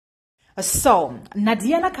So,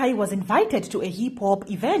 Nadia Nakai was invited to a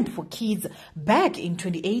hip-hop event for kids back in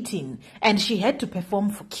 2018, and she had to perform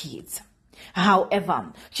for kids.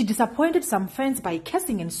 However, she disappointed some fans by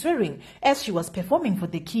cursing and swearing as she was performing for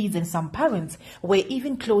the kids, and some parents were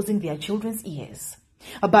even closing their children's ears.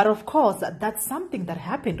 But of course, that's something that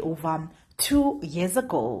happened over 2 years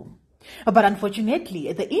ago. But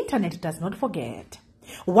unfortunately, the internet does not forget.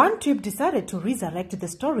 One tweet decided to resurrect the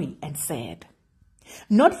story and said,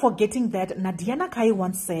 not forgetting that Nadia Nakai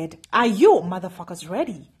once said, "Are you motherfuckers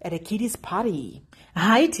ready?" at a kiddies party.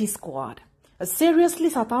 Hi T-Squad. Seriously,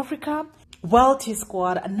 South Africa? Well,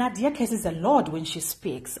 T-Squad, Nadia curses a lot when she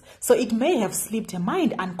speaks, so it may have slipped her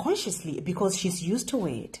mind unconsciously because she's used to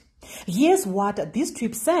it. Here's what this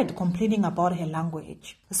tweet said complaining about her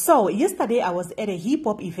language. So, yesterday I was at a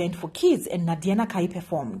hip-hop event for kids and Nadia Nakai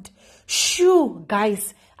performed. Shoo,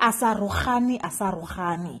 guys, asarukhani.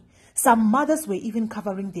 Some mothers were even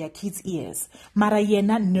covering their kids' ears.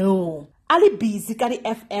 Marayena, no. Ali B, Zikari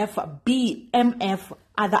FF, BMF,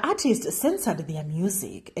 other artists censored their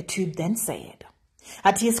music, a tweet then said.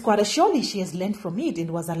 At T-Squad, surely she has learned from it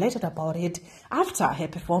and was alerted about it after her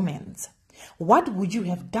performance. What would you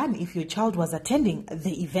have done if your child was attending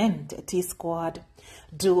the event, T-Squad?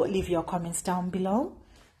 Do leave your comments down below.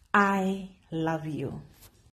 I love you.